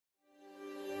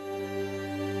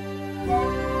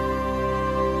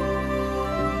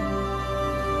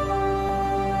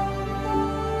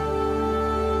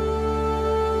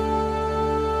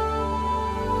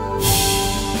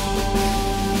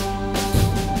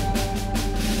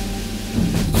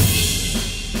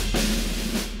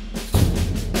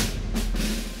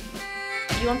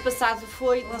No ano passado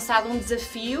foi lançado um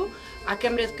desafio à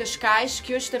Câmara de Cascais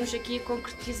que hoje estamos aqui a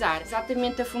concretizar,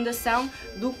 exatamente a fundação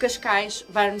do Cascais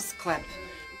Vários Club.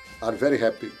 Are very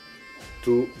happy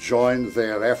to join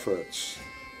their efforts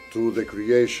to the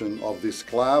creation of this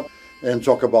club and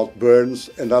talk about Burns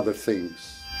and other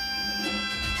things.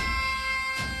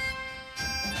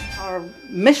 Our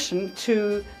mission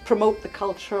to promote the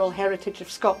cultural heritage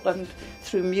of Scotland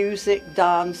through music,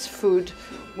 dance, food,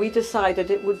 we decided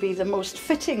it would be the most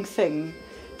fitting thing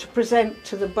to present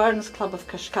to the Burns Club of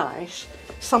Cascais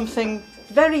something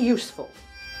very useful.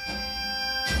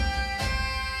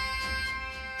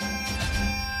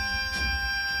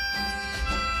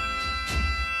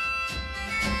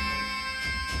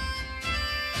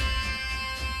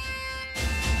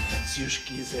 Se os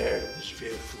quiserdes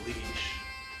ver feliz,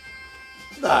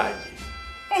 dá-lhe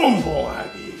bom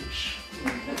avis.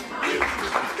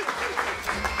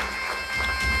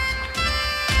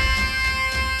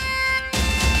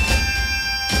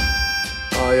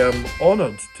 I am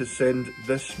honoured to send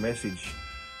this message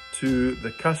to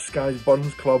the Cascais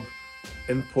Burns Club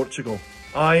in Portugal.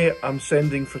 I am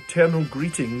sending fraternal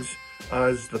greetings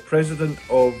as the President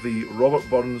of the Robert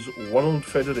Burns World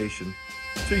Federation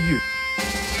to you.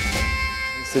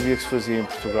 Sabia que se fazia em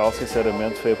Portugal,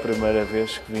 sinceramente, foi a primeira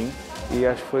vez que vim e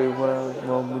acho que foi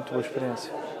uma muito boa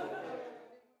experiência.